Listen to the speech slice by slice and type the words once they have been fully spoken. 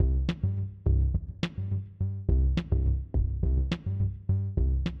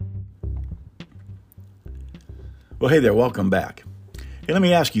Well, hey there, welcome back. Hey, let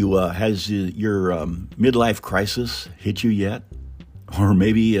me ask you, has your midlife crisis hit you yet? Or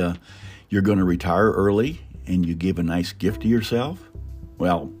maybe you're going to retire early and you give a nice gift to yourself?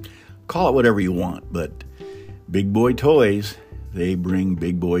 Well, call it whatever you want, but big boy toys, they bring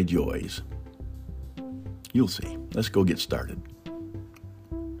big boy joys. You'll see. Let's go get started.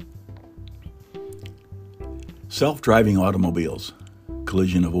 Self-driving automobiles,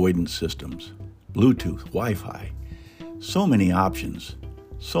 collision avoidance systems, Bluetooth, Wi-Fi, so many options,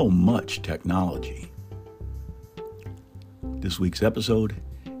 so much technology. This week's episode,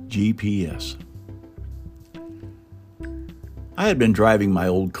 GPS. I had been driving my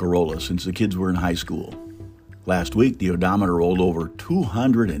old Corolla since the kids were in high school. Last week, the odometer rolled over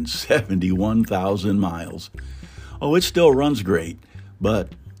 271,000 miles. Oh, it still runs great,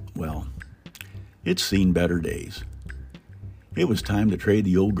 but, well, it's seen better days. It was time to trade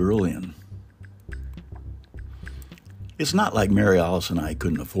the old girl in. It's not like Mary Alice and I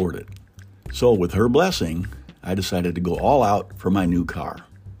couldn't afford it. So with her blessing, I decided to go all out for my new car.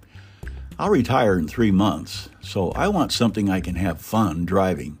 I'll retire in 3 months, so I want something I can have fun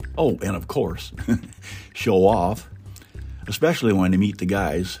driving. Oh, and of course, show off, especially when I meet the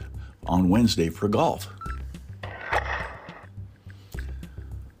guys on Wednesday for golf.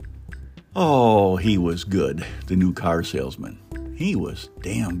 Oh, he was good, the new car salesman. He was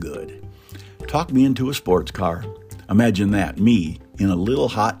damn good. Talked me into a sports car. Imagine that, me in a little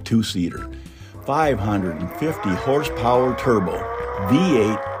hot two-seater. 550 horsepower turbo,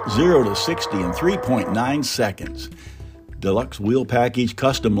 V8, 0 to 60 in 3.9 seconds. Deluxe wheel package,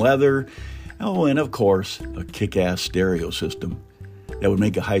 custom leather. Oh, and of course, a kick-ass stereo system that would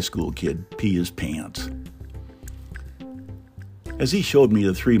make a high school kid pee his pants. As he showed me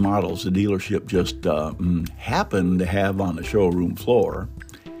the 3 models the dealership just happened to have on the showroom floor,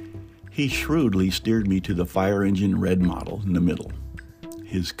 he shrewdly steered me to the fire engine red model in the middle,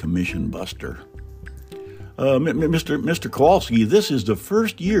 his commission buster. Mr. Kowalski, this is the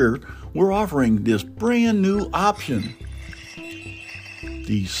first year we're offering this brand new option.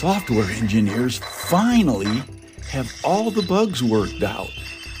 The software engineers finally have all the bugs worked out.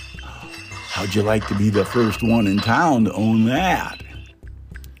 How'd you like to be the first one in town to own that?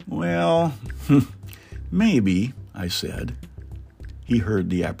 Well, maybe, I said. He heard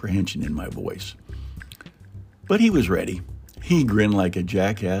the apprehension in my voice. But he was ready. He grinned like a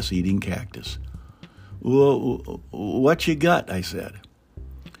jackass eating cactus. What you got? I said.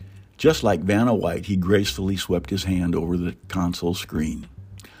 Just like Vanna White, he gracefully swept his hand over the console screen.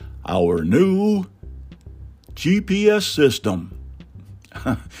 Our new GPS system.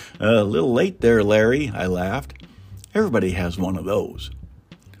 A little late there, Larry, I laughed. Everybody has one of those.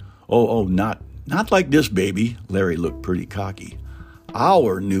 Oh, not like this, baby. Larry looked pretty cocky.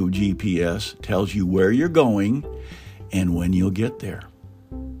 Our new GPS tells you where you're going and when you'll get there.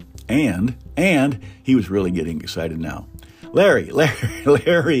 And he was really getting excited now. Larry,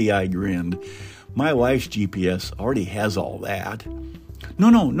 I grinned. My wife's GPS already has all that.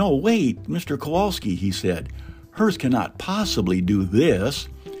 No, wait, Mr. Kowalski, he said. Hers cannot possibly do this.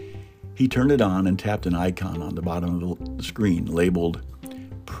 He turned it on and tapped an icon on the bottom of the screen labeled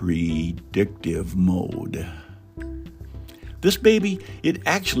Predictive Mode. This baby, it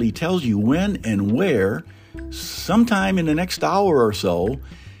actually tells you when and where, sometime in the next hour or so,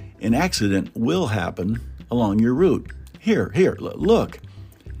 an accident will happen along your route. Here, look.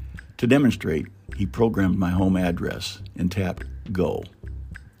 To demonstrate, he programmed my home address and tapped Go.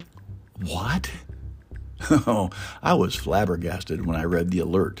 What? Oh, I was flabbergasted when I read the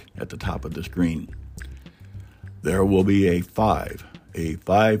alert at the top of the screen. There will be a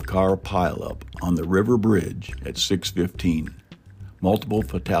 5-car pileup on the river bridge at 6:15. Multiple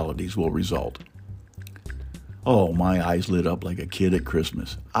fatalities will result. Oh, my eyes lit up like a kid at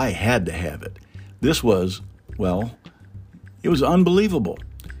Christmas. I had to have it. This was, well, it was unbelievable.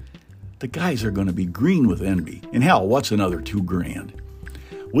 The guys are going to be green with envy. And hell, what's another $2,000?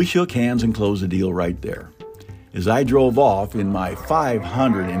 We shook hands and closed the deal right there. As I drove off in my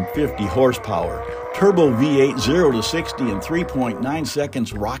 550 horsepower turbo V8 0 to 60 in 3.9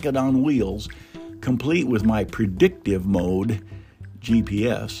 seconds rocket on wheels, complete with my predictive mode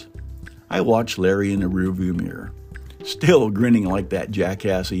GPS, I watched Larry in the rearview mirror, still grinning like that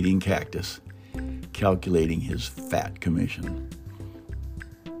jackass eating cactus, calculating his fat commission.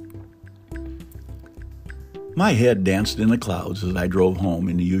 My head danced in the clouds as I drove home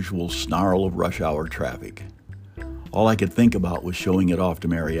in the usual snarl of rush hour traffic. All I could think about was showing it off to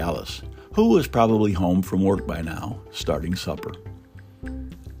Mary Alice, who was probably home from work by now, starting supper.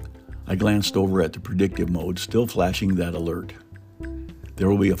 I glanced over at the predictive mode, still flashing that alert. There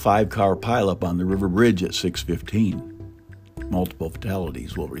will be a 5-car pileup on the river bridge at 6:15. Multiple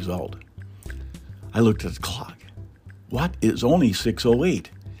fatalities will result. I looked at the clock. What? It's only 6:08.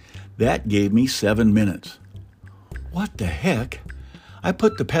 That gave me 7 minutes. What the heck? I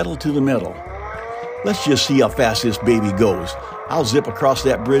put the pedal to the metal. Let's just see how fast this baby goes. I'll zip across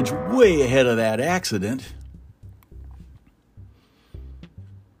that bridge way ahead of that accident.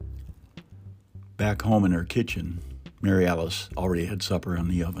 Back home in her kitchen, Mary Alice already had supper on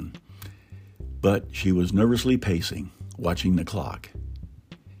the oven. But she was nervously pacing, watching the clock.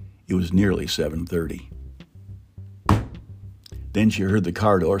 It was nearly 7:30. Then she heard the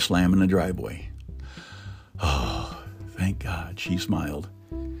car door slam in the driveway. Oh, thank God, she smiled.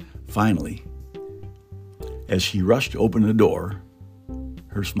 Finally, as she rushed to open the door,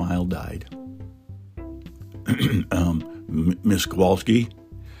 her smile died. Miss Kowalski,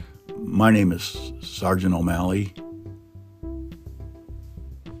 my name is Sergeant O'Malley.